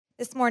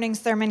This morning's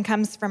sermon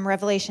comes from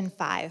Revelation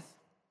 5.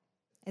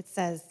 It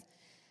says,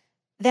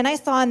 "Then I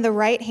saw in the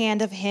right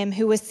hand of him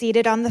who was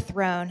seated on the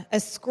throne a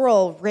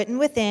scroll written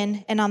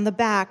within and on the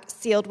back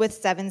sealed with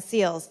 7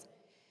 seals.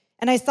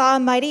 And I saw a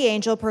mighty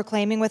angel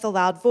proclaiming with a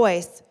loud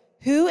voice,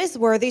 'Who is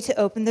worthy to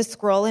open the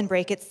scroll and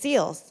break its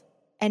seals?'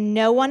 And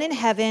no one in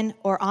heaven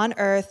or on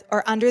earth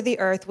or under the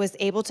earth was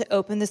able to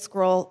open the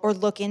scroll or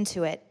look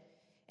into it.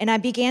 And I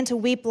began to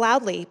weep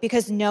loudly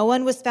because no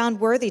one was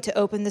found worthy to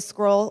open the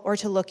scroll or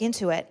to look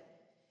into it.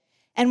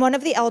 And one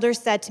of the elders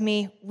said to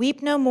me,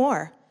 'Weep no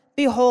more.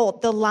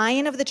 Behold, the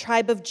Lion of the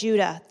tribe of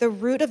Judah, the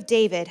Root of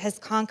David, has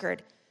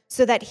conquered,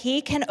 so that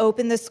he can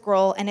open the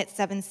scroll and its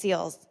 7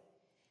 seals.'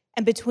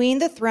 And between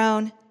the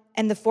throne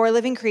and the 4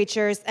 living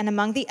creatures and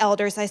among the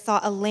elders I saw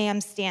a lamb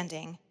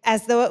standing,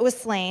 as though it was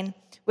slain,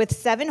 with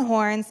 7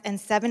 horns and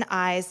 7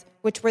 eyes,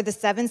 which were the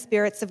 7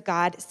 spirits of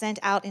God sent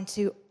out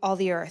into all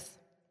the earth.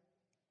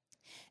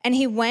 And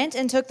he went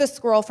and took the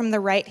scroll from the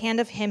right hand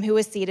of him who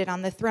was seated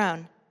on the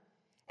throne.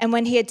 And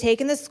when he had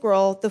taken the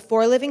scroll, the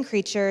 4 living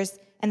creatures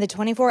and the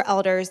 24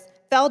 elders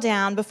fell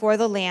down before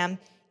the Lamb,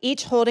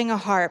 each holding a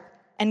harp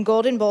and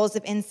golden bowls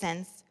of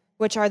incense,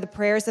 which are the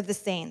prayers of the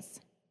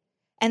saints.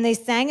 And they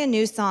sang a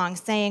new song,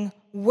 saying,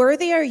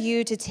 'Worthy are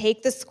you to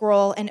take the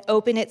scroll and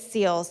open its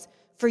seals,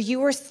 for you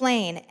were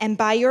slain, and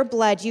by your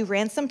blood you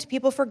ransomed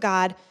people for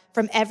God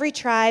from every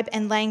tribe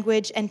and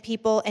language and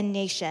people and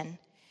nation.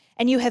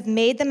 And you have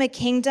made them a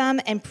kingdom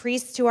and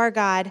priests to our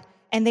God,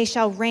 and they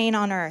shall reign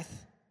on earth.'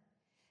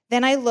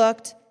 Then I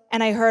looked,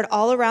 and I heard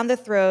all around the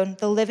throne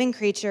the living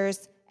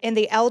creatures and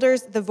the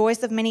elders the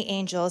voice of many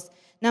angels,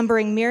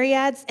 numbering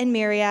myriads and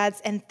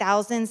myriads and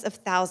thousands of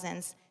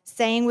thousands,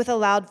 saying with a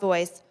loud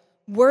voice,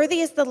 'Worthy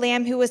is the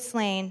Lamb who was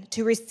slain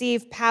to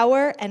receive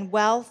power and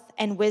wealth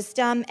and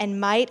wisdom and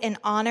might and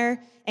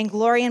honor and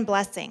glory and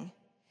blessing.'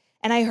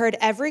 And I heard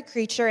every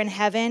creature in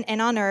heaven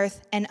and on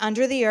earth and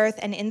under the earth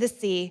and in the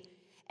sea,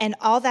 and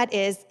all that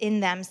is in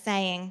them,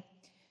 saying,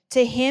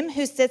 'To him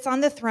who sits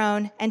on the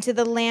throne and to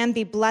the Lamb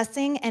be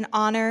blessing and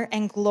honor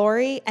and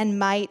glory and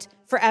might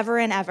forever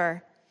and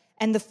ever.'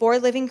 And the 4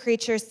 living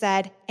creatures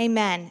said,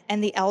 'Amen,'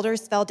 and the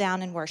elders fell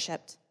down and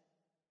worshiped."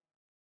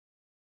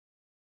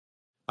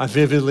 I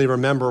vividly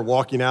remember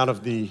walking out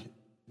of the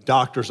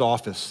doctor's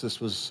office. This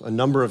was a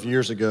number of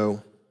years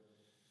ago.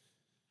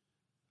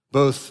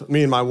 Both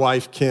me and my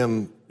wife,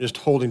 Kim, just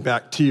holding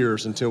back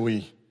tears until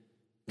we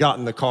got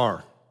in the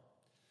car,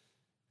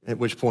 at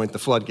which point the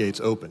floodgates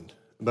opened.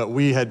 But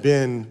we had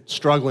been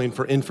struggling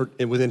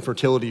with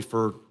infertility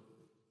for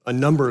a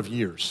number of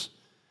years.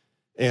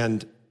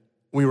 And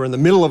we were in the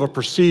middle of a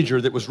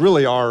procedure that was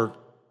really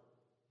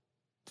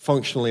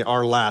functionally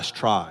our last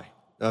try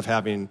of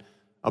having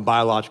a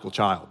biological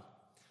child.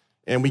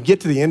 And we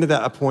get to the end of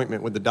that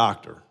appointment with the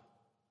doctor,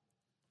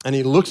 and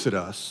he looks at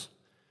us,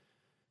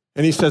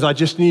 and he says, "I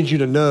just need you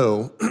to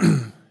know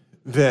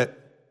that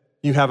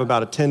you have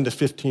about a 10 to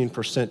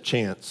 15%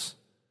 chance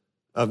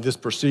of this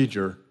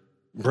procedure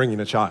bringing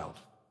a child."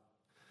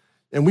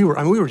 And we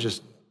were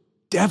just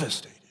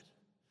devastated.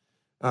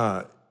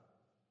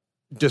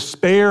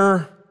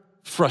 Despair,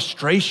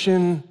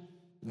 frustration,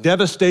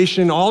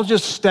 devastation, all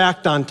just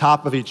stacked on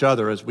top of each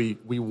other as we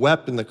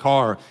wept in the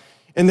car.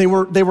 And they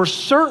were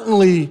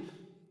certainly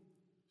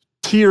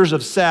tears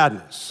of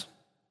sadness,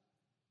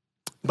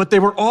 but they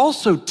were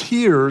also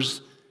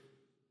tears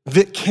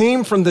that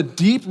came from the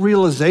deep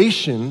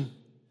realization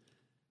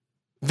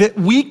that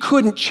we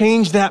couldn't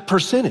change that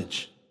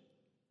percentage.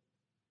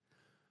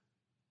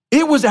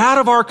 It was out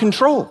of our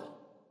control.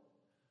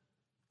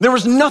 There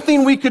was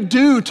nothing we could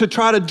do to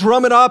try to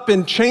drum it up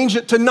and change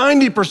it to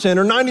 90%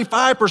 or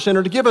 95%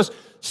 or to give us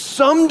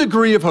some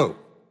degree of hope.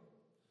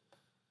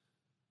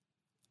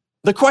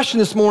 The question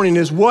this morning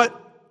is, what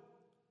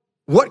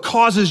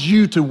causes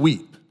you to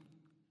weep?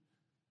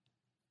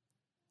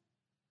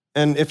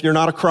 And if you're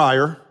not a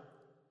crier,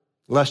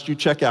 lest you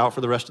check out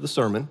for the rest of the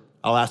sermon,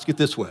 I'll ask it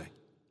this way.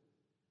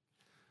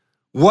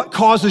 What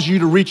causes you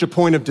to reach a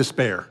point of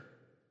despair?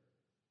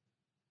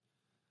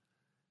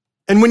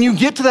 And when you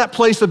get to that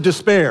place of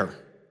despair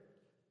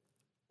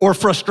or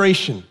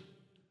frustration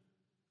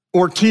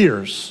or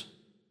tears,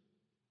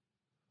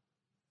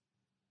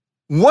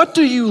 what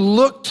do you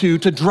look to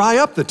dry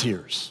up the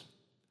tears?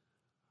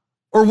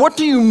 Or what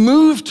do you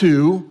move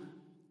to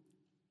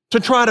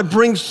try to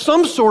bring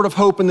some sort of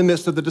hope in the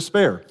midst of the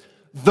despair?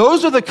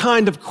 Those are the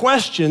kind of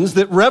questions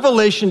that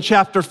Revelation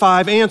chapter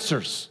 5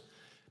 answers.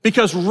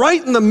 Because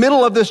right in the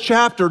middle of this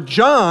chapter,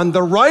 John,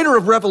 the writer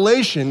of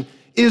Revelation,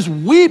 is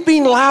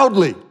weeping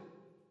loudly.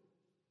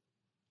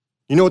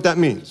 You know what that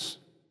means?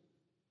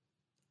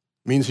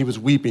 It means he was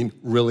weeping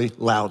really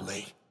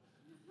loudly.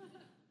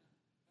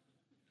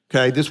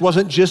 Okay, this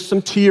wasn't just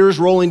some tears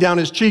rolling down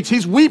his cheeks.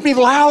 He's weeping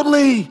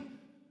loudly.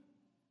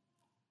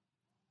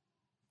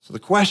 So the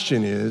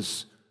question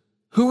is,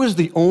 who is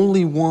the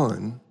only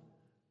one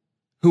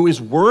who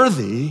is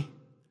worthy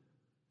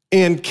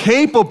and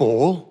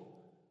capable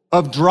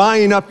of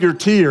drying up your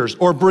tears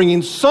or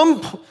bringing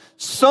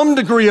some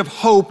degree of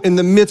hope in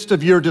the midst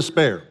of your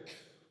despair?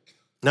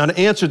 Now, to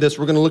answer this,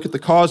 we're going to look at the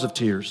cause of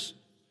tears.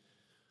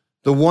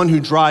 the one who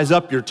dries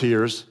up your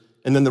tears,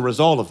 and then the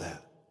result of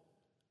that.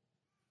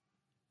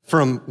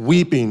 From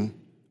weeping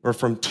or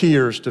from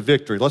tears to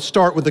victory. Let's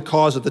start with the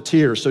cause of the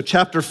tears. So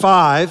chapter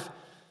 5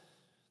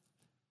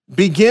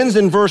 begins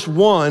in verse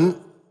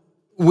 1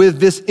 with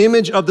this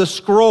image of the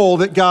scroll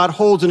that God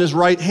holds in his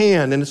right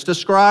hand. And it's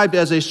described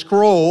as a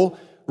scroll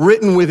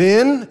written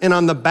within and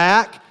on the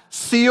back,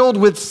 sealed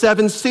with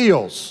 7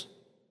 seals.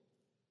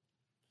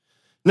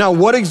 Now,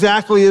 what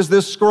exactly is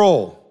this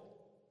scroll?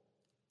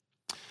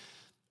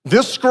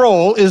 This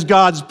scroll is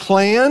God's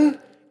plan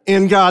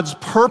and God's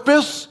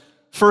purpose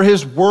for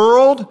his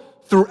world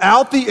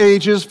throughout the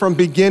ages from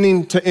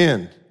beginning to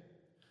end.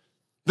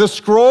 The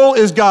scroll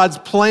is God's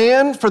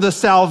plan for the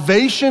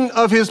salvation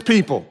of his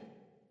people.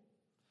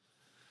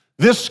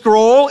 This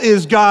scroll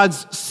is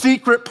God's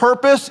secret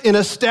purpose in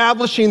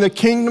establishing the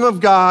kingdom of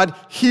God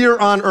here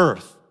on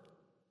earth.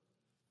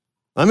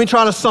 Let me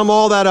try to sum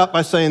all that up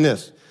by saying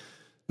this.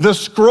 The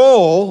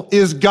scroll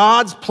is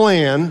God's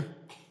plan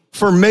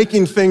for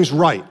making things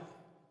right.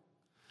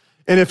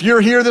 And if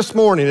you're here this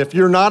morning, if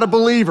you're not a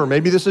believer,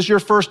 maybe this is your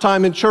first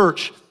time in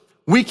church,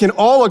 we can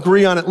all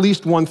agree on at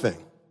least one thing,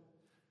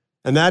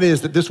 and that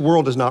is that this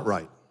world is not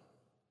right.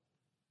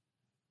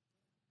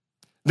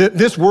 That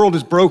this world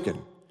is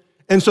broken.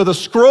 And so the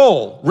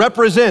scroll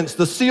represents,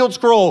 the sealed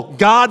scroll,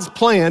 God's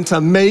plan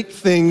to make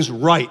things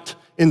right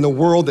in the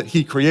world that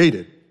he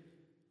created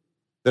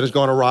that has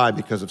gone awry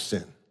because of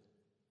sin.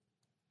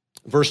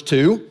 Verse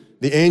 2,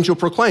 the angel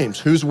proclaims,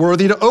 who's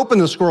worthy to open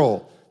the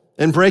scroll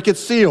and break its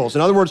seals?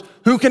 In other words,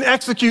 who can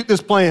execute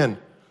this plan?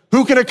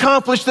 Who can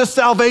accomplish this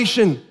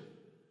salvation?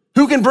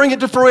 Who can bring it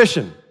to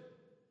fruition?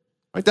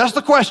 Right, that's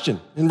the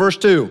question in verse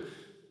 2.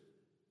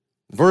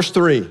 Verse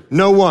 3,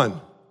 no one.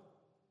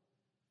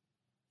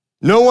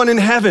 No one in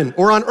heaven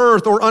or on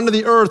earth or under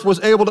the earth was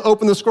able to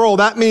open the scroll.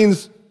 That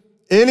means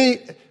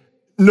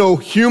no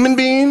human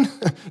being,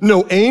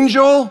 no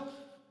angel,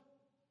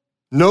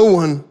 no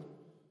one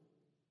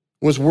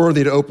was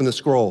worthy to open the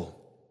scroll.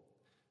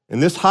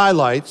 And this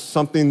highlights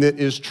something that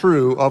is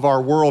true of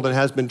our world and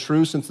has been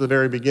true since the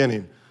very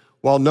beginning.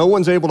 While no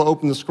one's able to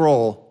open the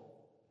scroll,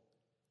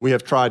 we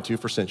have tried to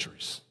for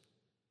centuries.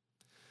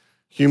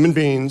 Human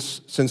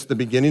beings, since the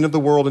beginning of the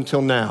world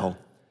until now,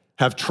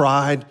 have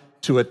tried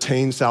to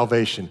attain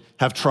salvation,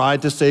 have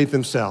tried to save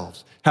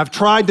themselves, have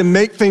tried to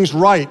make things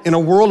right in a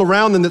world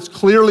around them that's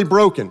clearly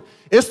broken.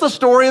 It's the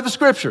story of the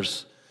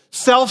scriptures,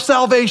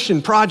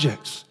 self-salvation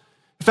projects.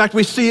 In fact,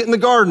 we see it in the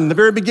garden, the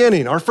very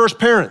beginning, our first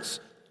parents.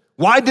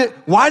 Why did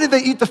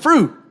they eat the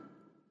fruit?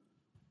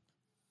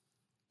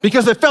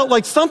 Because they felt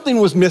like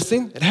something was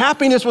missing, and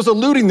happiness was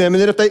eluding them,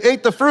 and that if they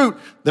ate the fruit,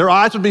 their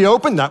eyes would be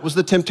open. That was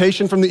the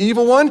temptation from the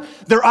evil one.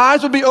 Their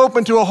eyes would be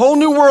open to a whole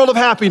new world of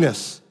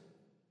happiness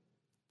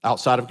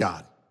outside of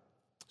God.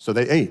 So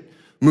they ate.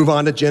 Move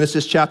on to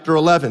Genesis chapter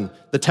 11,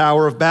 the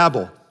Tower of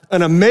Babel,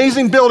 an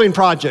amazing building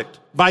project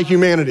by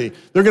humanity.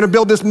 They're going to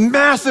build this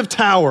massive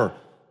tower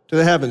to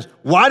the heavens.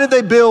 Why did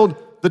they build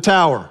the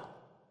tower?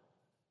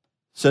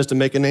 It says to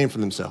make a name for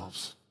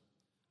themselves.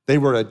 They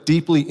were a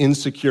deeply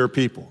insecure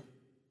people.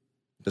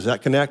 Does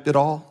that connect at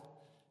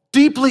all?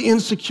 Deeply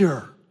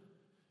insecure.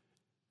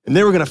 And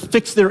they were going to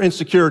fix their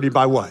insecurity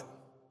by what?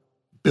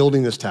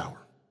 Building this tower.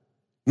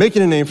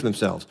 Making a name for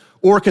themselves.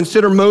 Or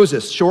consider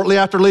Moses, shortly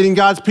after leading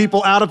God's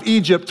people out of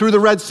Egypt through the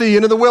Red Sea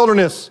into the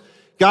wilderness.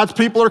 God's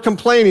people are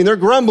complaining, they're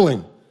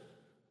grumbling.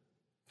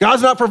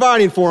 God's not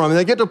providing for them. And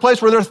they get to a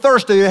place where they're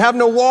thirsty, they have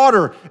no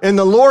water. And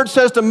the Lord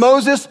says to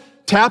Moses,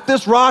 tap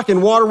this rock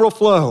and water will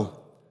flow.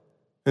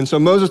 And so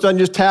Moses doesn't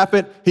just tap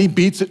it, he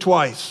beats it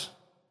twice.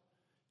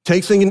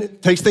 Takes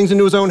things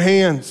into his own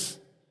hands,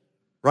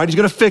 right? He's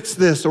gonna fix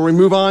this. Or we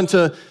move on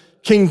to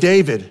King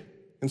David.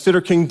 Consider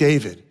King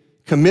David.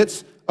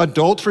 Commits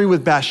adultery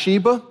with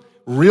Bathsheba,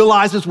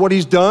 realizes what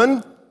he's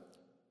done,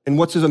 and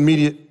what's his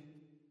immediate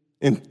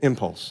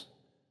impulse?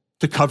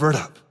 To cover it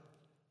up,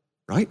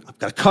 right? I've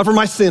got to cover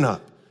my sin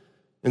up.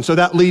 And so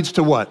that leads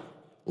to what?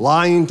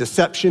 Lying,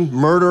 deception,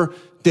 murder.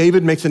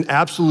 David makes an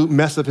absolute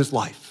mess of his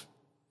life,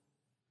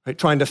 right?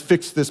 Trying to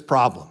fix this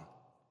problem.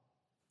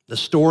 The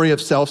story of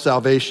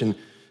self-salvation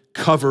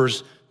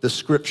covers the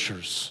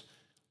scriptures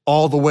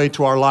all the way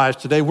to our lives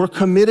today. We're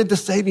committed to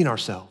saving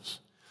ourselves.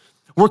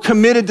 We're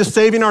committed to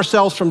saving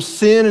ourselves from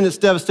sin and its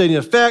devastating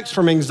effects,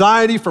 from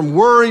anxiety, from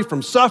worry,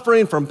 from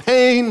suffering, from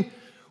pain.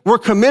 We're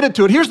committed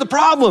to it. Here's the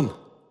problem.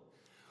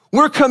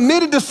 We're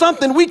committed to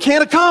something we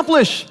can't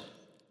accomplish.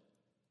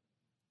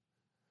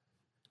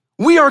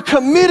 We are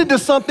committed to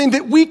something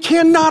that we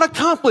cannot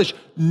accomplish.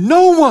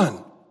 No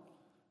one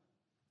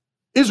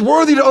is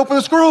worthy to open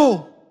the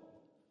scroll.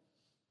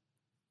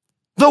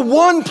 The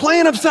one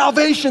plan of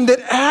salvation that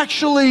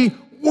actually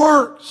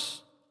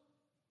works.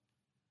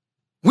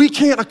 We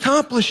can't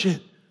accomplish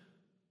it.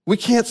 We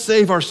can't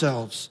save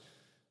ourselves.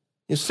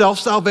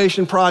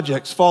 Self-salvation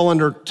projects fall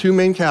under 2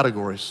 main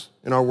categories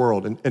in our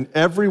world, and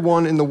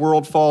everyone in the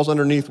world falls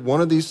underneath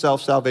one of these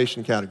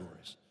self-salvation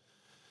categories.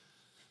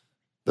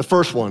 The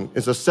first one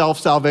is a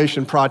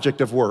self-salvation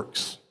project of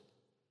works,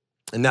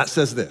 and that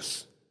says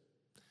this,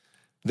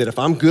 that if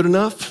I'm good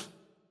enough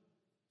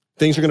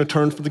things are gonna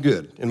turn for the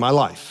good in my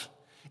life.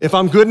 If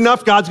I'm good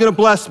enough, God's gonna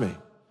bless me.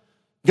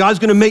 God's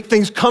gonna make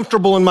things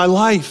comfortable in my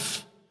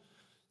life.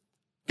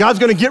 God's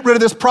gonna get rid of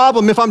this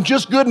problem if I'm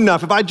just good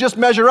enough, if I just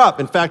measure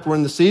up. In fact, we're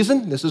in the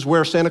season. This is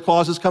where Santa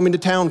Claus is coming to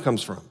town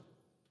comes from,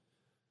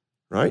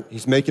 right?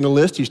 He's making a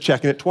list, he's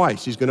checking it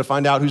twice. He's gonna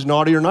find out who's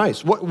naughty or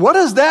nice. What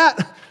is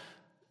that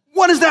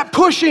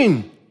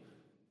pushing?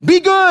 Be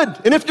good,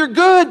 and if you're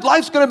good,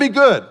 life's gonna be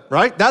good,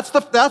 right? That's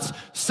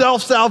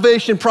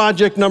self-salvation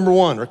project number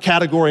one, or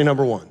category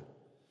number one.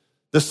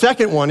 The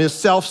second one is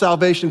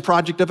self-salvation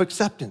project of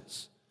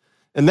acceptance.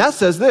 And that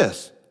says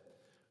this: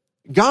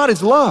 God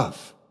is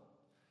love,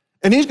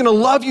 and he's gonna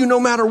love you no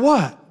matter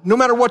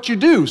what you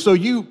do. So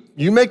you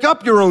make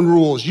up your own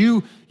rules,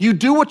 you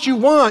do what you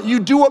want, you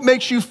do what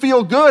makes you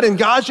feel good, and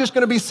God's just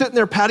gonna be sitting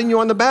there patting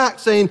you on the back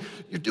saying,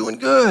 you're doing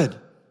good.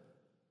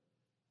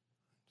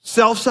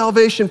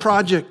 Self-salvation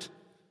project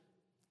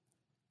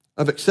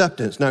of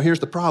acceptance. Now here's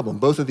the problem,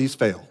 both of these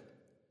fail.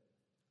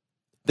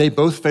 They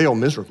both fail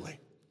miserably.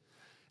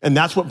 And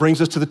that's what brings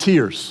us to the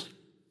tears.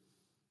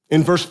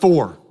 In verse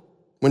 4,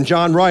 when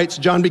John writes,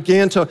 John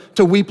began to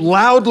weep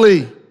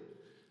loudly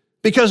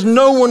because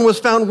no one was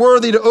found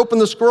worthy to open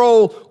the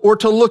scroll or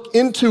to look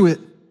into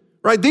it,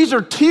 right? These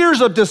are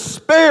tears of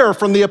despair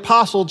from the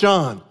Apostle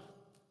John.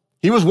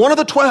 He was one of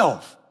the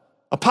 12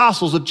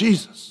 apostles of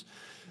Jesus.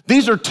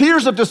 These are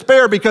tears of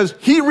despair because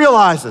he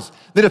realizes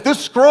that if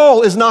this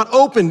scroll is not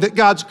opened, that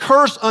God's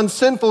curse on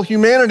sinful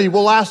humanity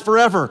will last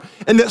forever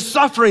and that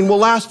suffering will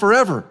last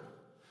forever.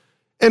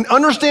 And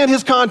understand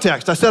his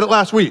context. I said it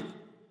last week.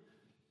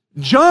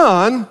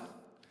 John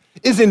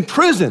is in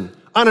prison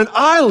on an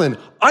island,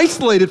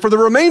 isolated for the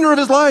remainder of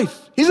his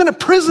life. He's in a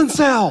prison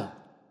cell.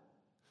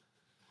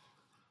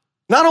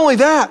 Not only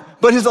that,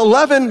 but his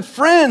 11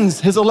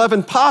 friends, his 11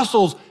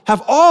 apostles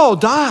have all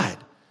died.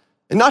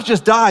 And not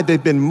just died,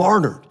 they've been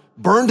martyred,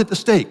 burned at the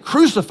stake,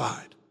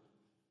 crucified.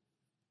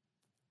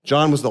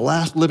 John was the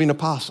last living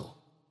apostle.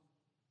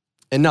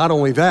 And not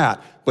only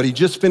that, but he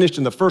just finished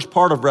in the first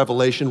part of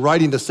Revelation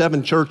writing to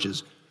 7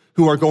 churches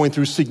who are going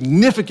through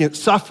significant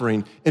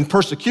suffering and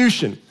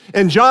persecution.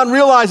 And John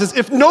realizes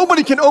if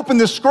nobody can open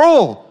this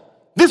scroll,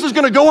 this is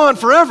gonna go on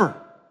forever.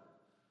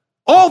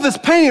 All this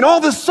pain, all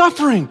this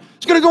suffering,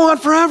 it's gonna go on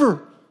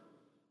forever.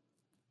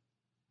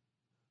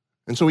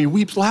 And so he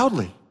weeps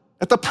loudly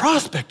at the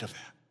prospect of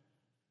that.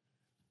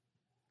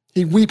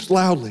 He weeps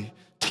loudly.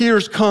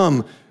 Tears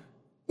come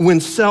when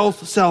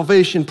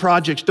self-salvation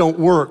projects don't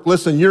work.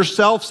 Listen, your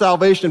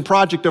self-salvation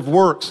project of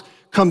works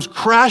comes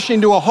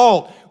crashing to a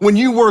halt when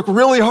you work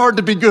really hard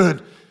to be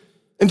good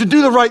and to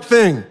do the right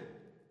thing.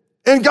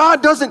 And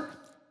God doesn't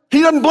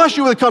bless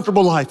you with a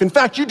comfortable life. In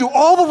fact, you do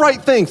all the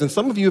right things, and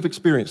some of you have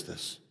experienced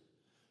this.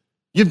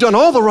 You've done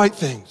all the right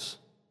things,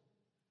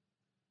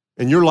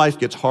 and your life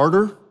gets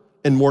harder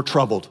and more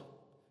troubled.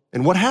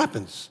 And what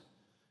happens?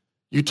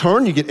 You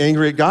turn, you get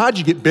angry at God,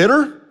 you get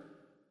bitter,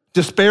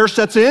 despair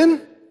sets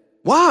in.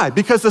 Why?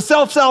 Because the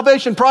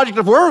self-salvation project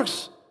of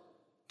works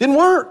didn't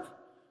work.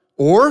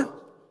 Or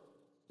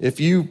if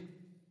you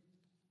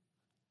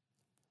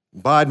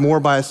abide more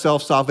by a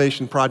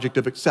self-salvation project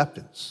of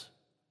acceptance.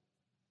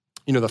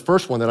 You know, the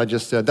first one that I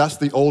just said, that's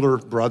the older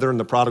brother in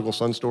the prodigal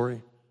son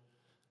story.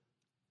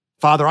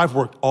 Father, I've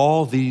worked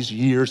all these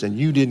years and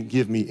you didn't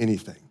give me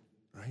anything,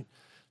 right?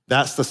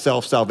 That's the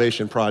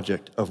self-salvation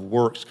project of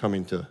works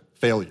coming to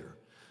failure.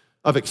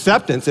 Of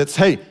acceptance, it's,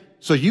 hey,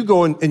 so you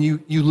go and you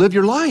live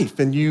your life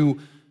and you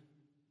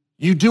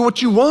do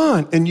what you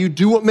want and you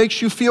do what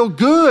makes you feel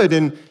good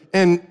and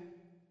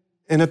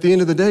at the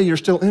end of the day, you're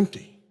still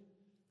empty.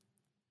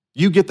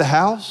 You get the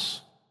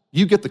house,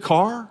 you get the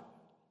car,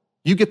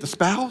 you get the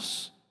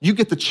spouse, you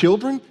get the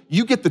children,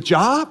 you get the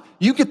job,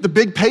 you get the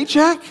big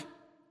paycheck,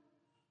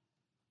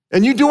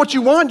 and you do what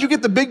you want, you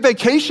get the big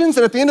vacations,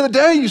 and at the end of the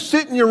day, you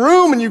sit in your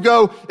room and you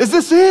go, is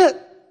this it?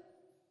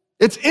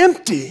 It's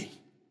empty.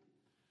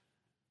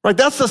 Right,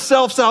 that's the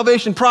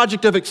self-salvation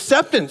project of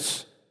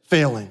acceptance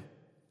failing.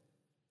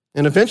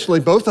 And eventually,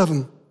 both of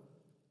them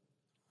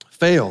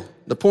fail.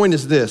 The point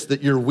is this,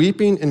 that your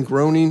weeping and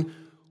groaning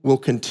will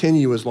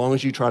continue as long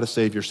as you try to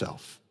save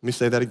yourself. Let me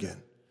say that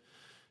again.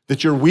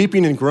 That your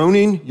weeping and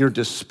groaning, your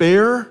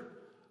despair,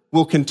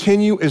 will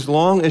continue as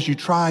long as you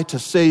try to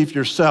save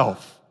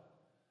yourself.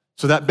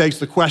 So that begs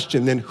the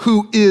question, then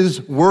who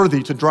is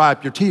worthy to dry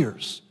up your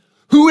tears?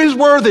 Who is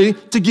worthy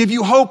to give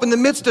you hope in the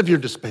midst of your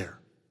despair?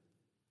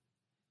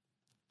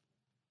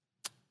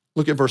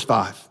 Look at verse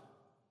 5.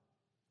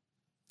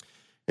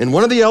 And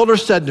one of the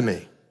elders said to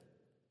me,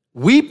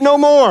 weep no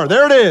more.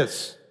 There it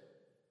is.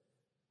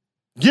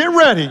 Get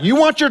ready. You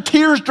want your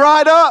tears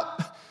dried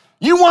up?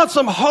 You want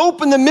some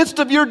hope in the midst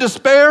of your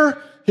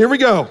despair? Here we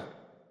go.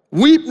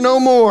 Weep no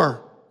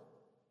more.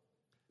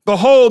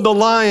 Behold, the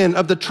Lion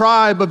of the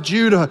tribe of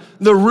Judah,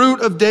 the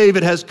Root of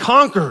David, has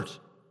conquered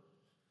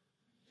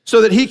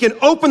so that he can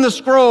open the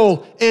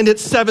scroll and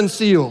its 7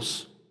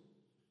 seals.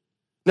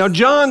 Now,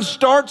 John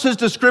starts his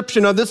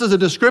description of, this is a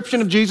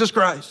description of Jesus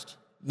Christ,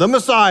 the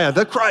Messiah,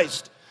 the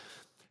Christ.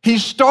 He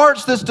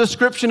starts this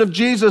description of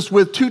Jesus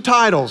with 2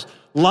 titles.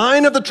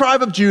 Lion of the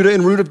tribe of Judah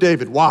and root of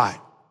David. Why?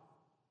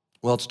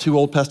 Well, it's 2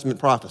 Old Testament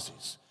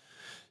prophecies.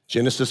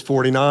 Genesis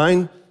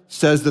 49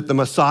 says that the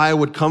Messiah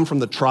would come from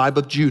the tribe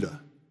of Judah.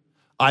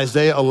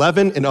 Isaiah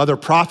 11 and other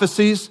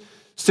prophecies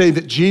say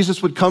that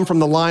Jesus would come from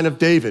the line of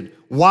David.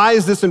 Why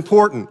is this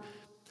important?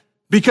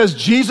 Because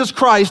Jesus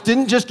Christ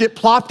didn't just get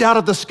plopped out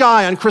of the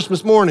sky on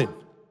Christmas morning.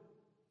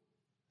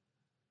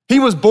 He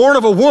was born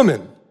of a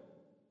woman.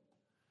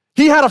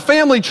 He had a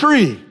family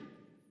tree.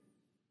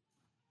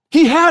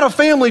 He had a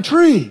family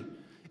tree.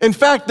 In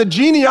fact, the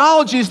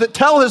genealogies that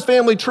tell his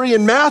family tree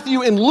in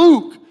Matthew and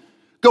Luke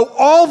go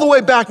all the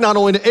way back not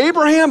only to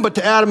Abraham, but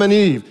to Adam and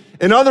Eve.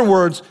 In other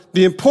words,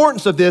 the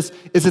importance of this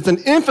is it's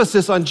an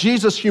emphasis on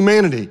Jesus'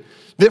 humanity.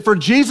 That for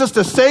Jesus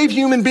to save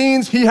human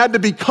beings, he had to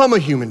become a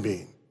human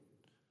being.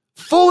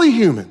 Fully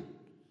human.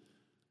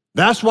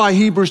 That's why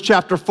Hebrews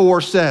chapter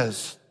 4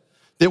 says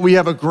that we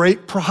have a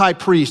great high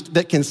priest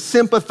that can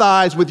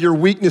sympathize with your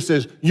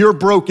weaknesses, your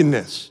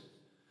brokenness.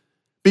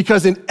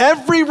 Because in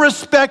every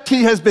respect,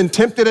 he has been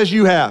tempted as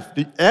you have.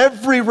 In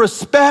every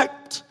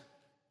respect,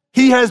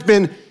 he has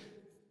been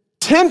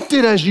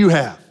tempted as you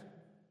have,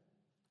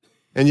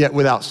 and yet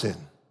without sin.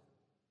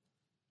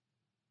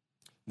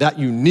 That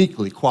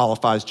uniquely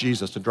qualifies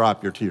Jesus to dry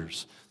up your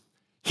tears.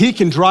 He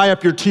can dry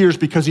up your tears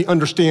because he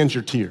understands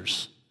your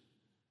tears.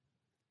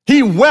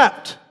 He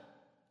wept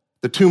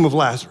the tomb of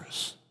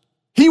Lazarus.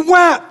 He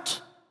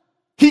wept.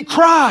 He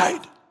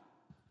cried.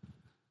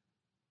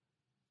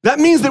 That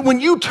means that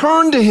when you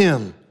turn to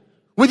him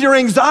with your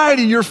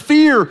anxiety, your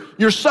fear,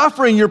 your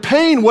suffering, your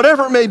pain,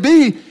 whatever it may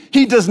be,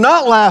 he does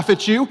not laugh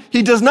at you.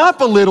 He does not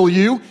belittle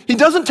you. He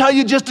doesn't tell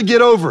you just to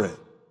get over it.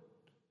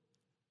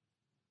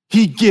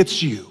 He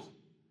gets you.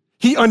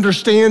 He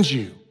understands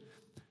you.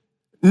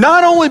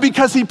 Not only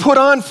because he put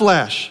on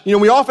flesh.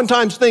 We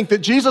oftentimes think that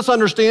Jesus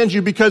understands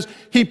you because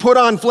he put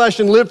on flesh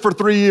and lived for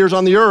 3 years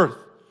on the earth.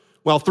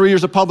 Well, 3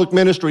 years of public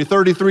ministry,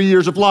 33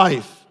 years of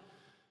life.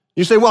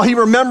 You say, well, he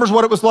remembers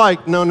what it was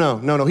like. No.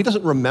 He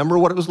doesn't remember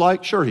what it was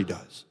like. Sure he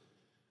does.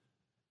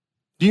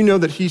 Do you know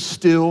that he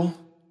still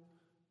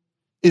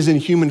is in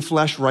human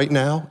flesh right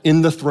now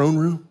in the throne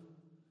room?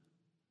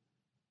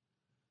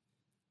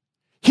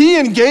 He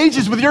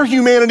engages with your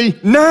humanity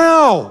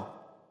now.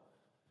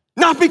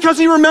 Not because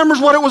he remembers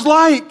what it was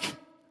like.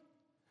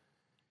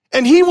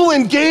 And he will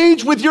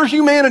engage with your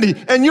humanity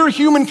and your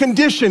human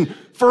condition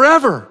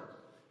forever,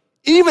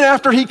 even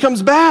after he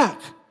comes back.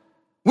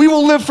 We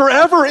will live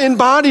forever in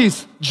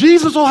bodies.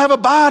 Jesus will have a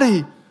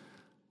body.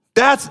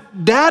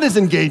 That is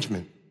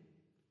engagement.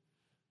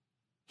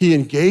 He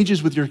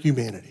engages with your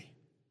humanity.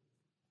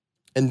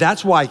 And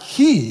that's why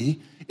he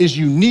is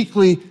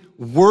uniquely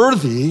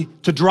worthy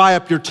to dry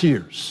up your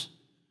tears,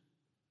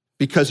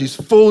 because he's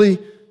fully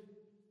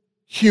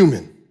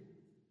human.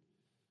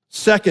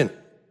 Second,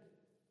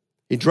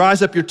 he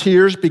dries up your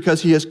tears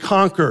because he has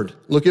conquered.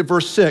 Look at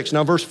verse 6.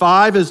 Now, verse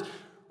 5 is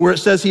where it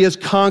says he has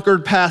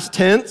conquered, past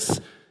tense.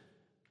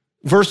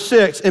 Verse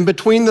 6, and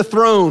between the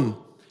throne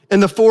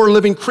and the 4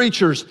 living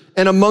creatures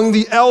and among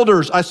the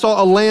elders, I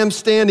saw a lamb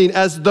standing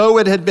as though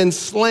it had been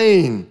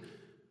slain,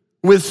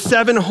 with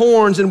 7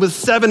 horns and with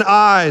 7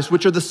 eyes,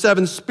 which are the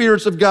 7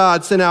 spirits of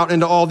God sent out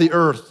into all the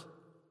earth.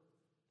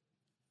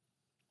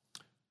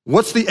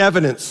 What's the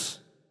evidence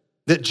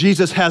that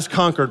Jesus has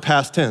conquered,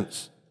 past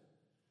tense?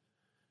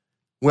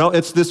 Well,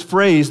 it's this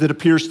phrase that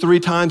appears 3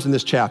 times in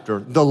this chapter,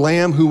 the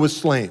lamb who was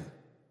slain.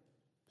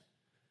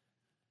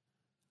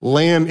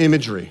 Lamb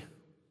imagery.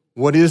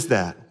 What is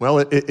that? Well,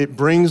 it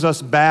brings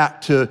us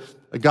back to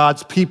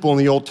God's people in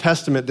the Old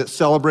Testament that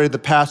celebrated the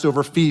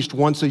Passover feast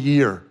once a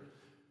year.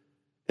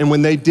 And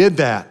when they did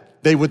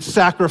that, they would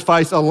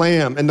sacrifice a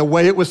lamb. And the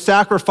way it was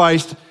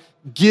sacrificed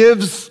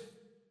gives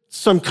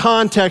some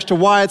context to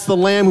why it's the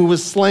lamb who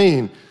was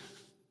slain.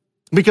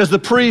 Because the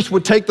priest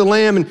would take the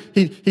lamb and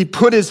he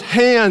put his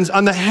hands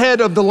on the head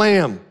of the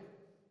lamb,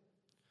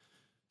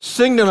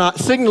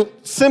 symbolizing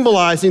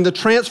the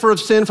transfer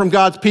of sin from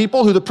God's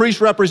people, who the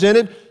priest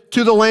represented,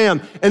 to the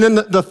lamb. And then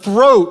the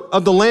throat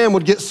of the lamb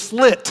would get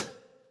slit,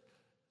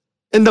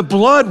 and the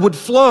blood would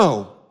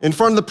flow in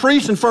front of the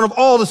priest, in front of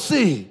all to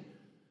see,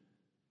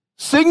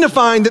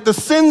 signifying that the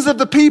sins of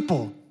the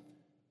people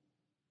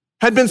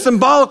had been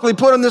symbolically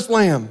put on this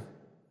lamb,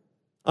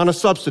 on a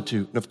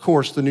substitute. And of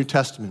course, the New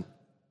Testament,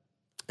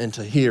 and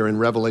to here in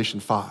Revelation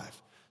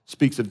 5,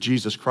 speaks of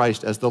Jesus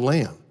Christ as the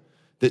lamb,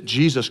 that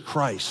Jesus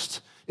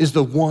Christ is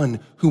the one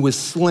who was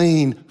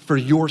slain for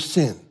your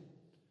sin.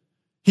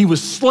 He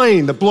was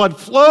slain. The blood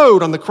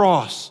flowed on the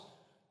cross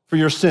for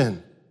your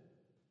sin.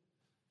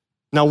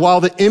 Now, while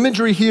the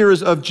imagery here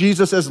is of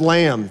Jesus as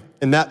lamb,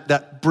 and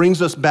that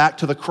brings us back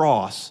to the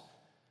cross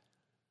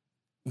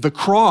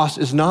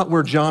is not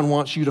where John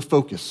wants you to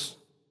focus.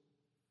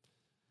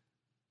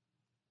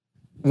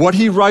 What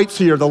he writes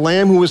here, the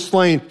lamb who was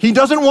slain, he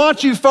doesn't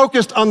want you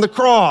focused on the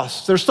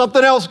cross. There's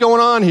something else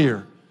going on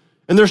here.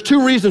 And there's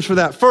 2 reasons for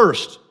that.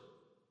 First,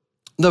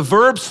 the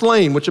verb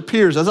slain, which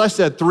appears, as I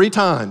said, 3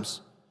 times,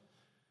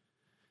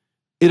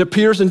 it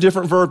appears in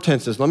different verb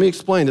tenses. Let me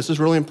explain. This is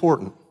really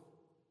important.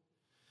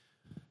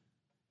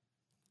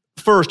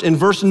 First, in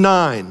verse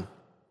 9,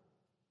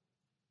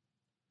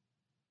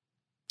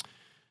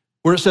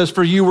 where it says,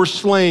 "For you were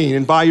slain,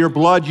 and by your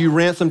blood you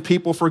ransomed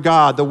people for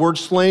God." The word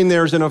slain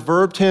there is in a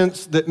verb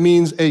tense that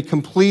means a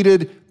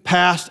completed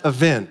past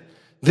event.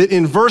 That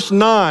in verse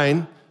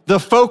 9, the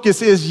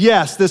focus is,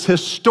 yes, this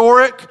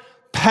historic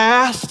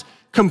past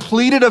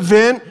completed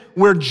event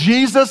where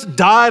Jesus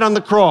died on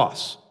the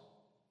cross.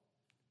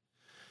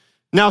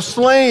 Now,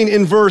 slain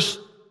in verse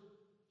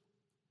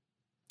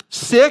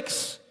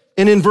 6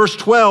 and in verse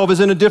 12 is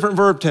in a different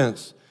verb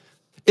tense.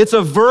 It's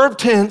a verb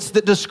tense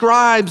that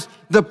describes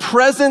the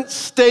present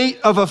state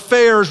of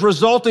affairs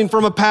resulting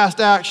from a past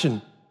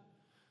action.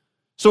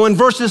 So in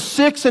verses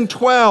 6 and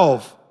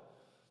 12,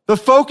 the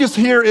focus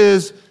here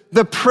is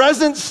the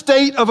present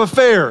state of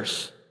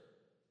affairs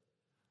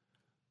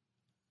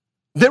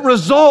that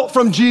result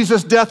from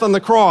Jesus' death on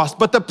the cross,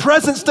 but the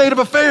present state of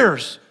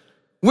affairs,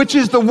 which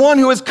is the one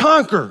who has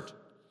conquered.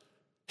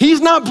 He's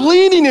not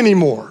bleeding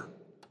anymore.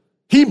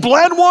 He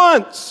bled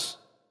once.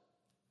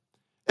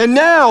 And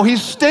now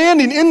he's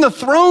standing in the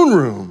throne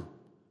room,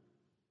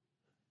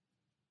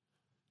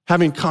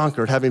 having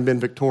conquered, having been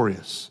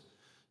victorious.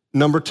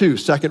 Number two,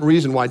 second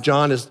reason why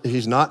John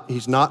he's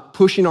not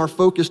pushing our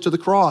focus to the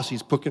cross.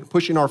 He's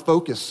pushing our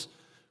focus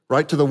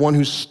right to the one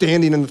who's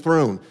standing in the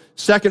throne.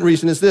 Second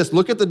reason is this.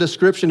 Look at the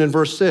description in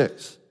verse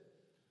 6.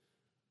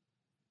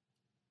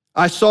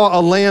 "I saw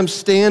a lamb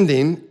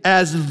standing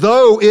as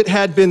though it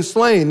had been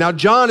slain." Now,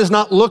 John is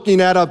not looking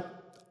at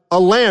a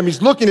lamb.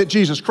 He's looking at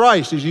Jesus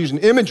Christ. He's using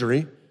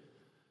imagery.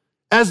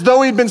 As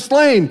though he'd been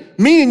slain,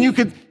 meaning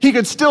he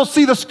could still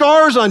see the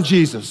scars on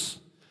Jesus.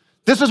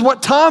 This is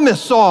what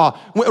Thomas saw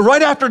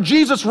right after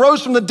Jesus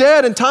rose from the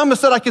dead, and Thomas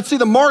said, "I could see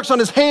the marks on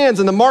his hands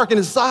and the mark in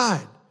his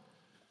side."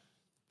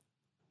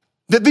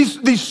 That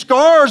these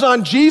scars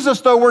on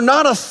Jesus, though, were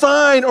not a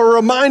sign or a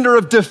reminder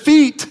of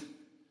defeat.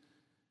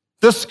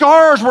 The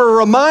scars were a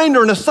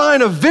reminder and a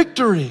sign of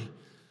victory,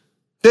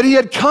 that he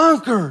had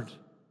conquered,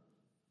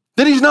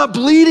 that he's not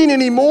bleeding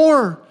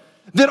anymore,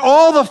 that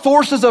all the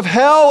forces of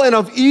hell and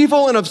of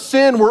evil and of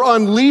sin were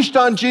unleashed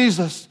on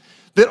Jesus,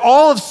 that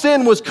all of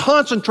sin was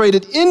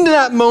concentrated into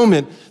that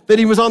moment that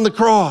he was on the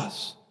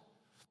cross.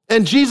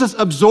 And Jesus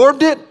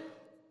absorbed it,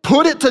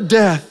 put it to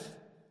death,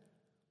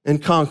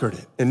 and conquered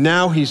it. And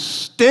now he's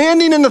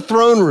standing in the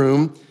throne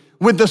room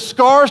with the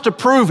scars to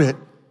prove it,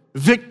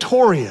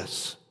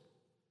 victorious.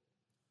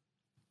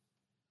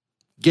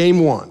 Game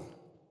 1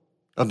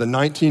 of the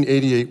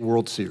 1988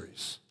 World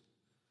Series.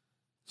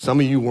 Some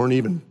of you weren't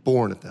even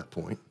born at that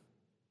point.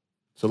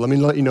 So let me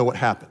let you know what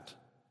happened.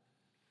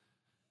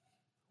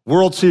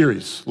 World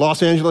Series,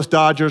 Los Angeles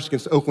Dodgers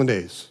against Oakland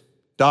A's.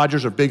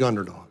 Dodgers are big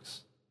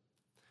underdogs.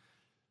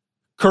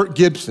 Kirk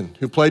Gibson,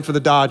 who played for the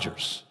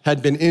Dodgers,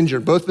 had been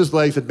injured. Both of his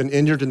legs had been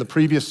injured in the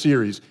previous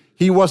series.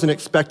 He wasn't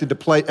expected to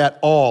play at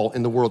all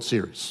in the World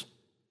Series.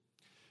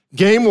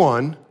 Game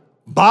 1,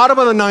 bottom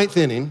of the 9th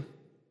inning,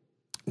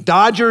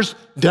 Dodgers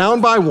down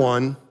by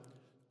 1,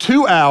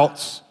 2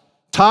 outs,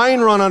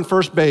 tying run on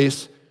first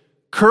base.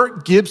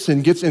 Kirk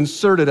Gibson gets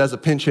inserted as a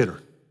pinch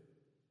hitter.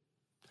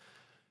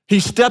 He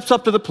steps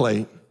up to the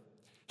plate,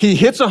 he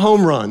hits a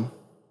home run,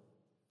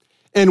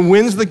 and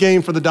wins the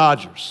game for the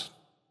Dodgers.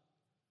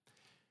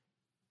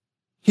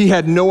 He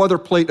had no other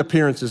plate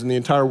appearances in the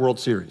entire World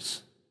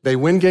Series. They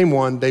win game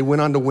 1, they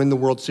went on to win the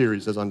World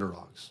Series as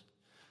underdogs.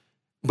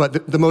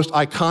 But the most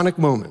iconic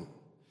moment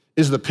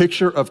is the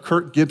picture of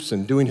Kirk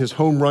Gibson doing his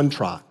home run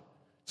trot.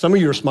 Some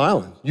of you are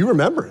smiling, you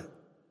remember it.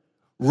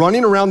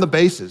 Running around the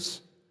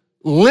bases,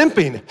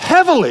 limping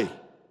heavily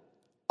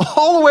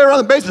all the way around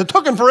the bases. It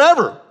took him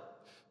forever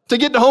to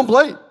get to home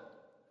plate.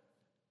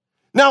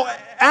 Now,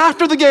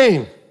 after the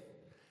game,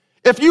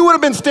 if you would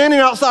have been standing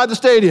outside the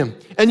stadium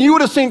and you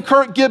would have seen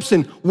Kirk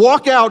Gibson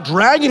walk out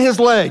dragging his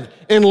leg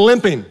and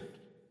limping,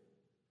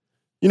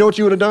 you know what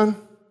you would have done?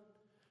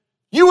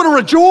 You would have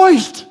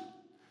rejoiced.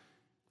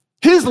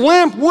 His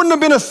limp wouldn't have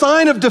been a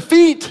sign of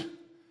defeat.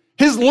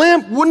 His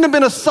limp wouldn't have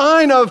been a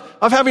sign of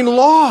having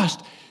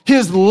lost.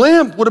 His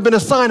limp would have been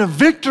a sign of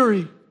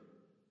victory.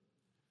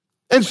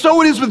 And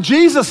so it is with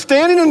Jesus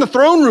standing in the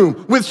throne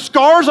room with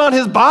scars on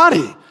his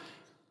body.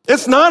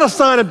 It's not a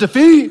sign of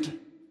defeat.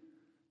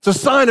 It's a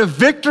sign of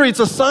victory. It's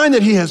a sign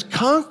that he has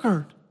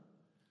conquered,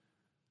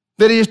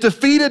 that he has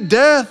defeated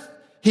death.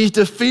 He's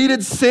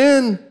defeated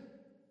sin.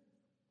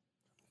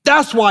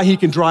 That's why he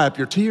can dry up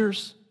your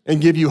tears and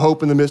give you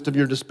hope in the midst of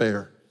your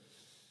despair.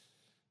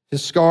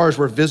 His scars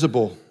were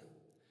visible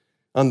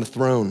on the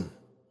throne.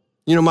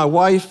 You know, my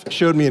wife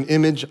showed me an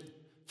image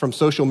from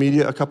social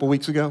media a couple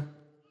weeks ago.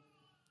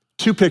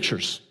 2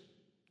 pictures.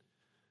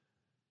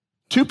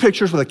 2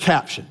 pictures with a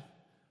caption.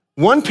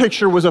 One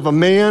picture was of a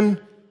man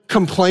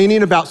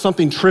complaining about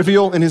something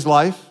trivial in his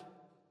life.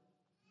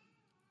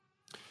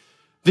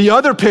 The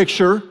other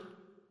picture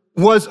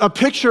was a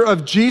picture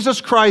of Jesus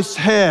Christ's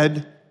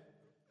head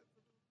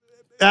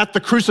at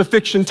the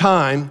crucifixion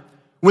time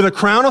with a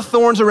crown of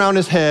thorns around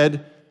his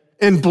head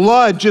and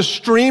blood just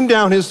streamed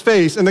down his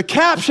face. And the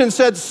caption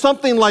said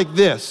something like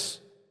this: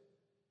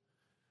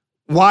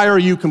 "Why are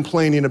you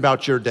complaining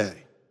about your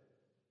day?"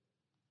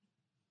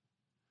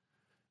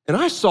 And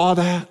I saw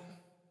that.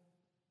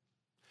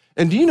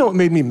 And do you know what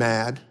made me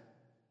mad?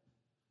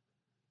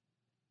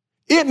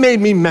 It made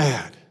me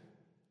mad.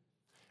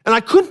 And I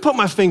couldn't put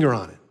my finger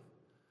on it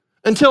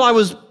until I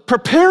was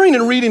preparing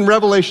and reading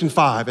Revelation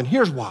 5, and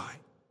here's why.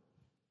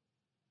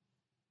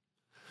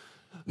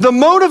 The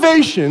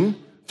motivation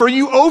for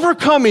you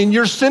overcoming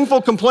your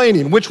sinful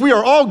complaining, which we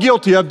are all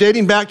guilty of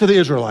dating back to the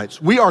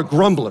Israelites. We are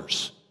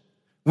grumblers.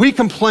 We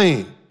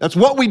complain. That's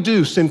what we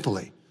do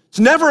sinfully. It's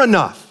never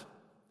enough.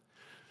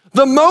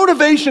 The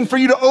motivation for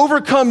you to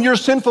overcome your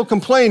sinful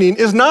complaining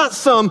is not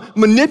some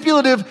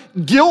manipulative,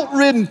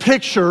 guilt-ridden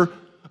picture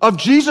of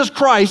Jesus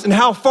Christ and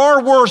how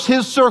far worse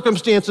his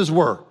circumstances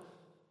were.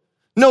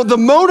 No, the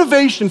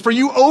motivation for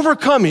you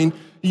overcoming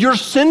your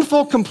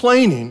sinful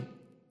complaining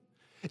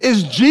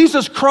is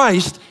Jesus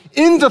Christ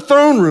in the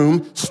throne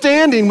room,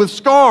 standing with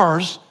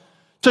scars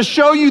to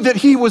show you that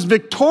he was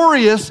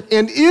victorious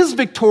and is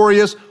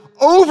victorious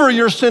over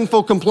your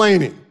sinful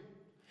complaining.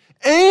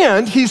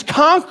 And he's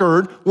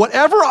conquered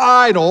whatever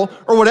idol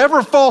or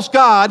whatever false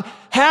god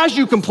has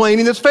you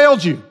complaining that's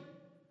failed you.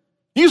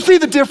 You see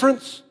the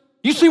difference?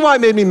 You see why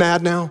it made me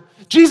mad now?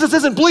 Jesus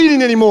isn't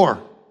bleeding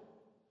anymore.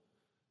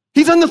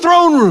 He's in the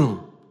throne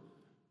room.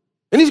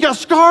 And he's got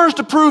scars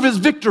to prove his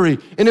victory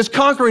and his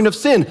conquering of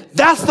sin.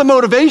 That's the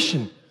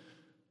motivation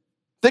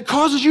that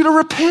causes you to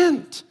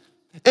repent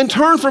and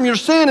turn from your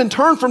sin and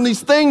turn from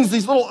these things,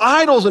 these little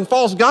idols and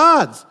false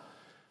gods.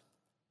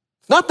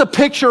 It's not the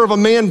picture of a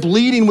man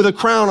bleeding with a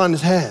crown on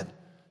his head.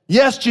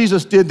 Yes,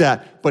 Jesus did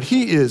that, but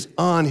he is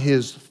on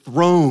his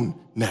throne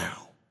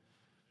now.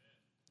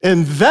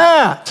 And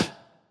that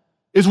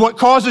is what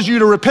causes you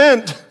to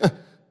repent.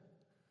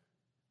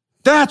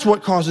 That's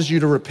what causes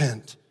you to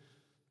repent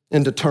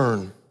and to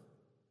turn.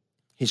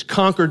 He's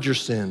conquered your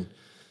sin.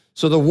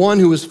 So the one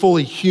who is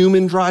fully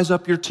human dries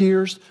up your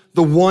tears.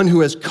 The one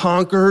who has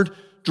conquered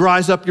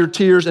dries up your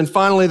tears. And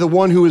finally, the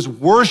one who is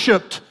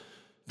worshiped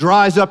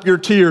dries up your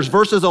tears.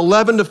 Verses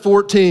 11 to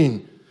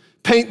 14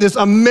 paint this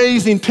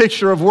amazing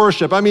picture of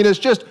worship. I mean,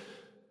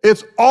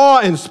 it's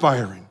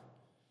awe-inspiring.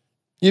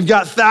 You've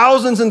got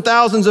thousands and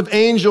thousands of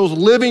angels,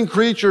 living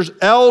creatures,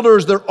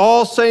 elders. They're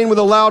all saying with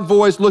a loud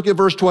voice, look at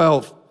verse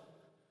 12.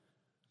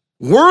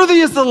 Worthy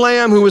is the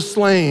Lamb who was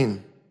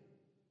slain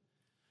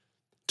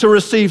to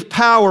receive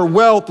power,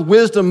 wealth,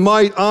 wisdom,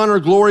 might, honor,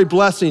 glory,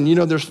 blessing. You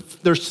know,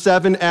 there's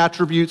 7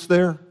 attributes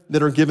there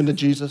that are given to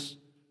Jesus.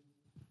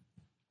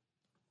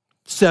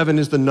 7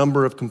 is the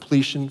number of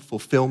completion,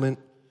 fulfillment.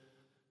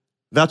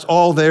 That's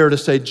all there to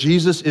say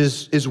Jesus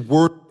is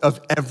worthy of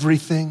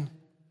everything.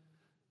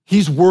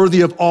 He's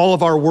worthy of all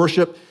of our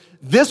worship.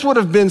 This would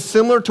have been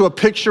similar to a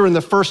picture in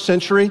the first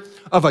century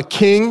of a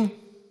king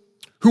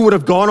who would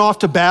have gone off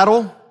to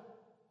battle.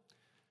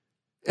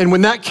 And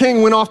when that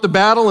king went off to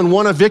battle and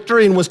won a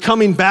victory and was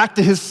coming back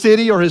to his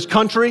city or his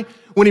country,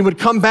 when he would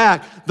come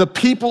back, the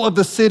people of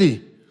the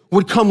city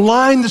would come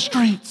line the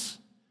streets.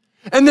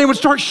 And they would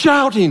start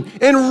shouting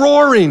and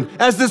roaring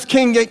as this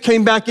king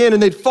came back in,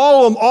 and they'd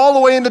follow him all the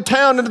way into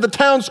town, into the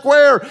town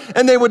square,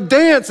 and they would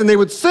dance and they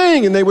would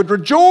sing and they would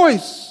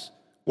rejoice.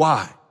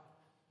 Why?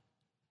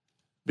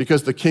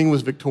 Because the king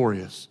was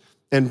victorious.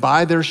 And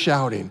by their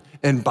shouting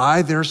and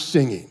by their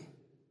singing,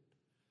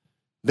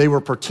 they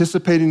were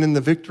participating in the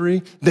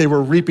victory. They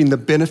were reaping the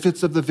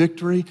benefits of the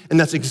victory. And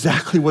that's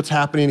exactly what's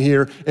happening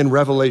here in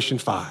Revelation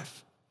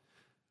 5.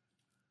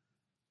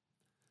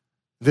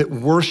 That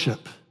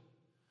worship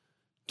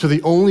to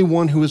the only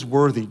one who is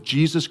worthy,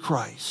 Jesus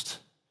Christ,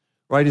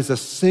 right, is a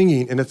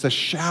singing and it's a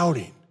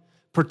shouting,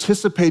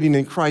 participating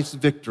in Christ's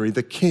victory,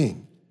 the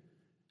King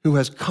who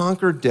has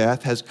conquered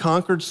death, has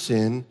conquered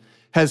sin,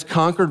 has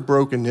conquered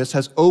brokenness,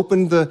 has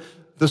opened the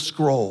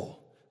scroll.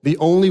 The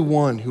only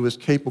one who is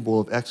capable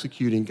of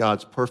executing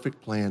God's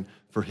perfect plan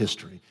for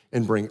history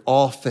and bring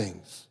all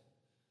things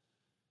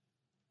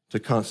to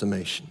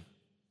consummation.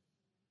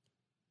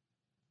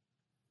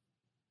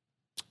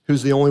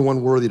 Who's the only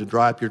one worthy to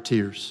dry up your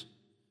tears?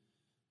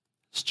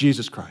 It's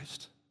Jesus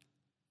Christ,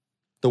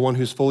 the one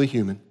who's fully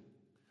human,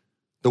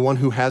 the one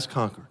who has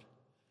conquered,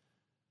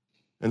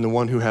 and the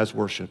one who has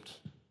worshiped.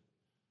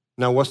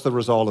 Now, what's the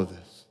result of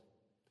this?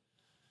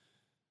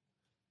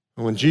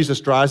 When Jesus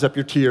dries up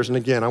your tears, and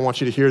again, I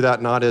want you to hear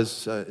that not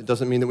as, it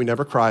doesn't mean that we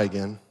never cry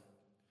again.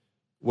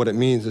 What it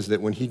means is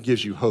that when he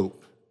gives you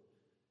hope,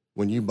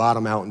 when you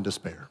bottom out in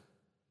despair,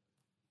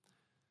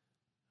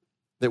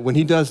 that when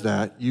he does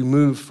that, you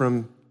move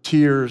from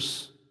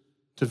tears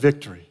to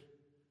victory.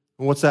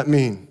 And what's that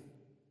mean?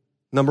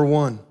 Number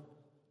one,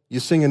 you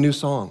sing a new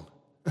song.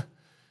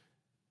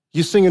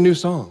 You sing a new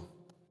song.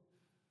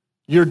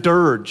 Your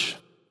dirge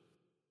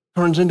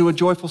turns into a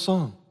joyful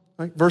song,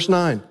 right? Verse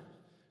 9.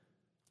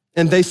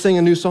 And they sing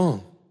a new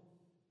song.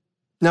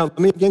 Now, let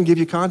me again give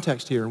you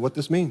context here and what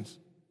this means.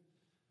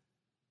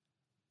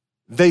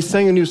 They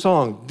sang a new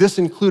song. This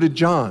included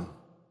John.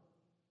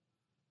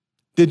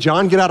 Did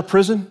John get out of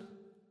prison?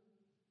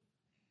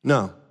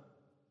 No.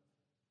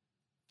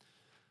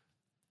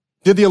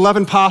 Did the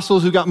 11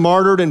 apostles who got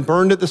martyred and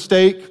burned at the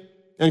stake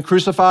and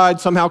crucified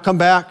somehow come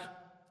back?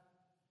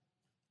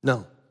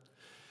 No.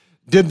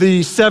 Did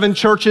the 7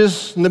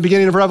 churches in the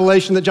beginning of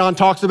Revelation that John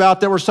talks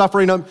about that were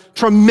suffering a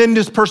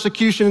tremendous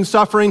persecution and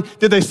suffering,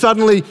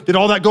 did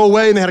all that go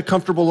away and they had a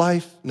comfortable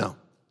life? No.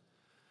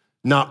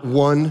 Not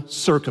one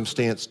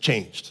circumstance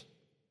changed.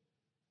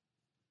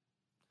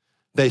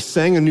 They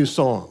sang a new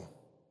song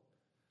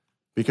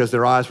because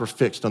their eyes were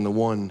fixed on the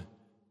one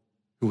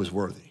who was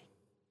worthy.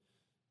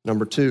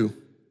 Number 2,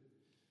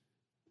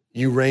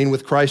 you reign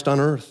with Christ on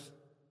earth.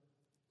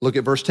 Look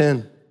at verse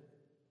 10.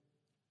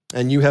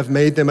 And you have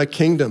made them a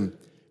kingdom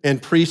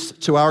and priests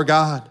to our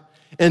God,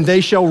 and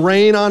they shall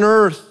reign on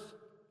earth.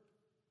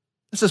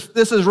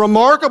 This is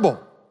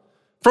remarkable.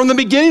 From the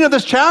beginning of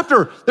this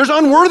chapter, there's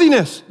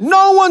unworthiness.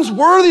 No one's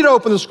worthy to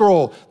open the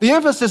scroll. The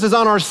emphasis is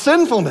on our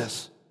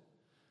sinfulness.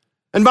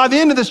 And by the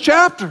end of this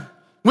chapter,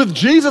 with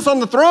Jesus on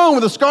the throne,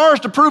 with the scars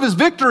to prove his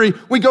victory,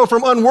 we go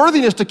from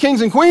unworthiness to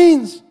kings and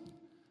queens.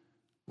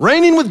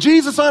 Reigning with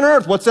Jesus on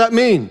earth, what's that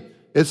mean?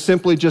 It's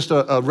simply just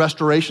a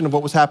restoration of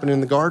what was happening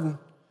in the garden.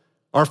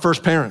 Our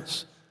first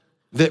parents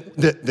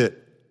that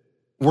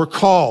were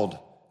called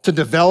to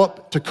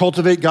develop, to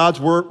cultivate God's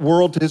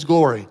world to his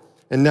glory.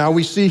 And now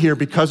we see here,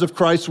 because of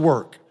Christ's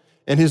work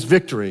and his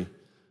victory,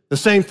 the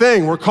same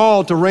thing. We're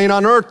called to reign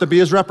on earth, to be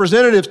his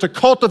representatives, to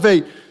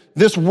cultivate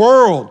this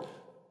world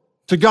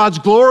to God's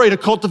glory, to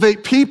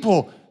cultivate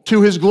people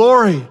to his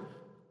glory.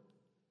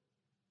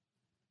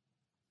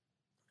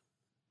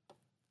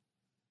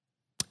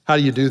 How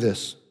do you do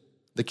this?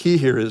 The key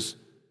here is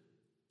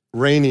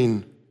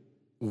reigning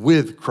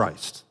with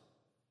Christ,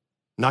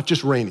 not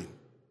just reigning.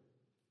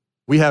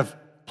 We have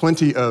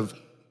plenty of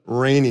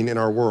reigning in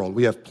our world.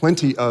 We have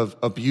plenty of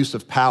abuse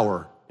of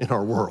power in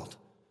our world.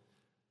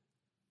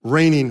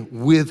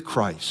 Reigning with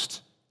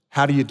Christ.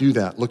 How do you do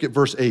that? Look at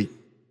verse 8.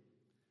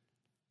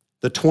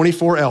 The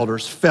 24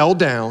 elders fell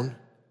down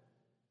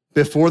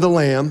before the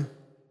Lamb,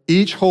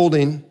 each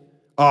holding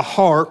a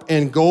harp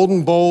and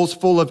golden bowls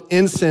full of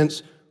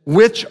incense,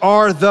 which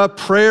are the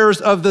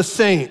prayers of the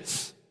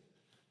saints.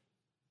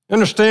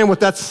 Understand what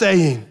that's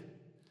saying.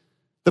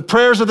 The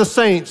prayers of the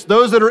saints,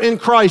 those that are in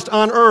Christ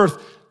on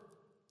earth,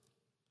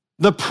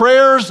 the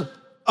prayers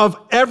of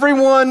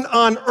everyone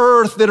on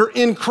earth that are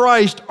in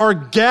Christ are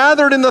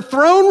gathered in the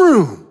throne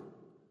room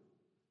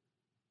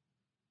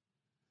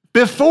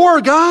before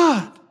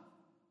God.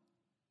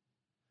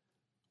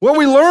 What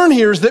we learn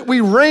here is that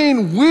we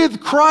reign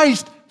with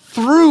Christ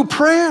through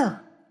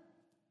prayer.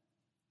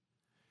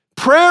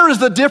 Prayer is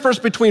the difference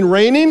between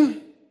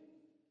reigning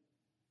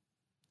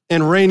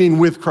and reigning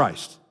with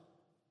Christ.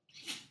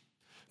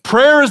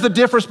 Prayer is the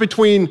difference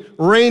between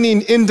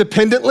reigning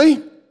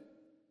independently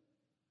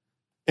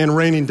and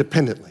reigning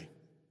dependently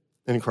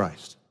in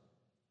Christ.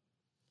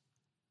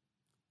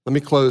 Let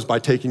me close by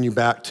taking you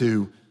back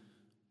to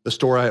the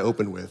story I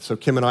opened with. So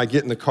Kim and I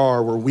get in the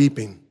car, we're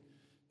weeping,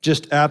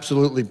 just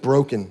absolutely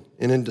broken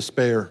and in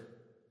despair.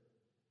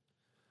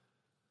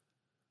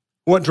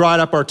 What dried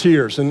up our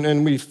tears,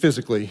 and we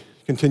physically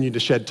continued to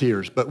shed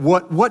tears, but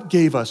what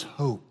gave us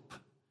hope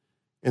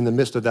in the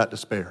midst of that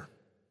despair?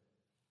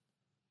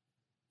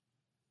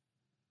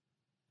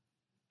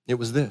 It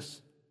was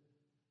this.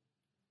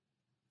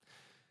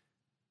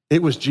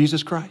 It was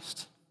Jesus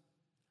Christ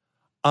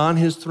on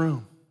his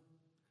throne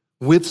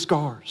with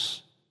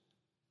scars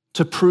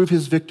to prove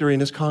his victory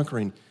and his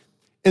conquering.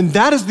 And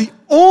that is the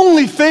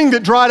only thing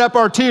that dried up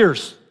our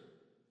tears.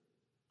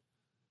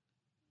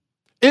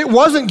 It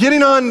wasn't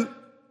getting on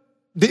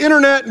the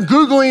internet and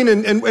Googling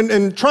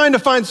and trying to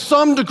find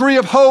some degree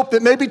of hope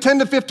that maybe 10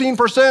 to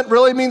 15%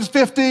 really means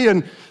 50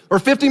 or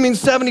 50 means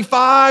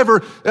 75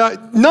 or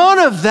none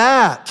of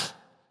that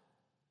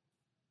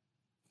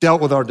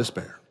dealt with our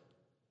despair.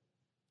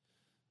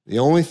 The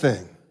only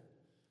thing,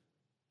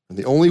 and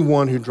the only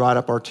one who dried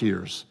up our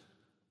tears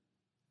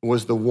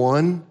was the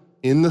one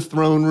in the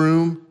throne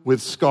room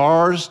with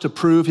scars to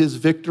prove his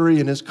victory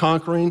and his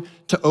conquering,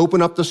 to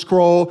open up the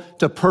scroll,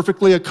 to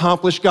perfectly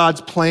accomplish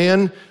God's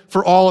plan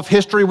for all of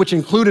history, which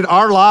included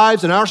our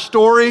lives and our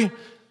story.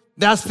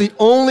 That's the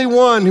only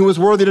one who was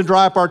worthy to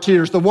dry up our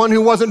tears, the one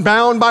who wasn't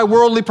bound by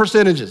worldly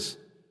percentages,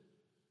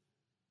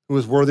 who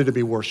was worthy to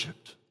be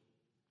worshiped.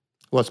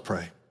 Let's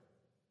pray.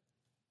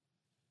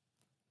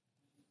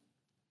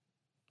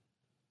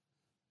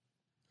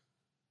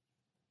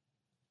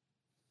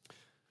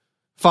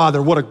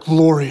 Father, what a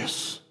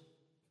glorious,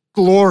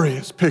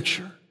 glorious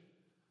picture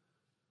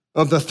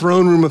of the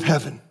throne room of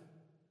heaven.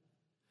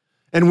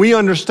 And we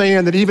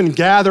understand that even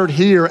gathered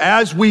here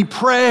as we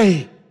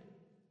pray,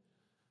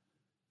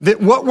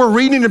 that what we're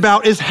reading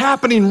about is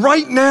happening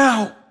right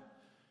now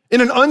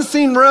in an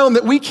unseen realm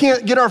that we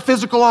can't get our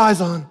physical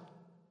eyes on.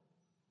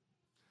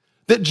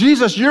 That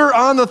Jesus, you're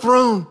on the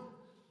throne.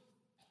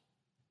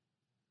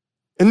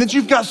 And that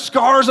you've got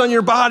scars on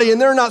your body, and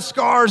they're not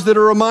scars that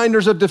are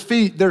reminders of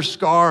defeat. They're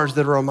scars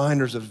that are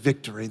reminders of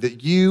victory,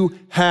 that you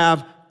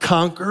have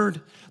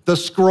conquered. The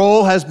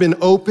scroll has been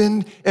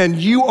opened, and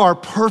you are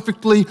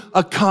perfectly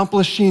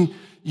accomplishing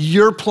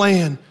your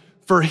plan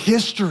for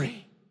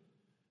history,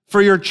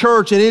 for your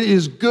church, and it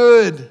is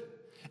good.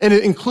 And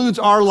it includes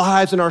our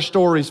lives and our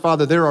stories.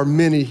 Father, there are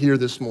many here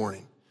this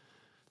morning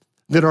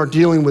that are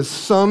dealing with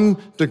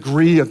some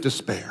degree of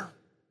despair.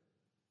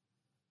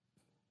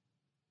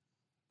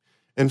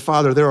 And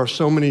Father, there are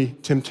so many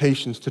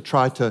temptations to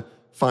try to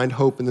find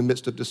hope in the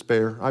midst of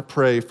despair. I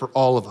pray for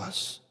all of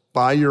us,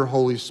 by your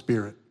Holy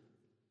Spirit,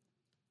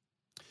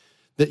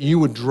 that you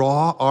would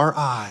draw our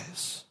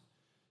eyes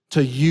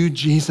to you,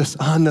 Jesus,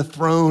 on the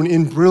throne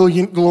in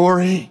brilliant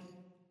glory,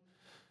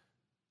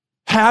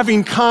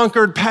 having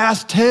conquered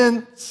past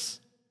tense,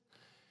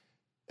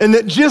 and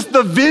that just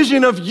the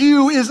vision of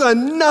you is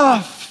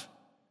enough,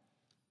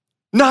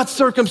 not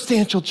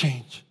circumstantial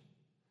change.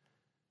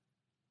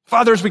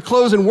 Father, as we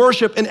close in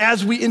worship and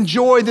as we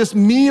enjoy this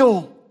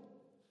meal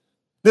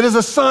that is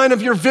a sign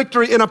of your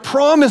victory and a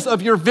promise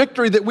of your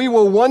victory that we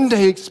will one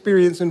day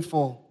experience in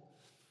full,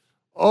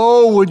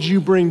 oh, would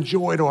you bring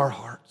joy to our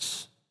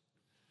hearts?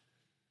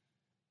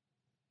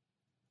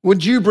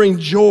 Would you bring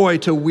joy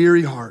to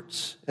weary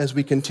hearts as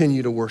we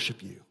continue to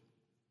worship you?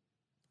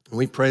 And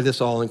we pray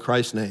this all in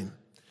Christ's name.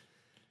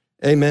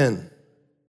 Amen.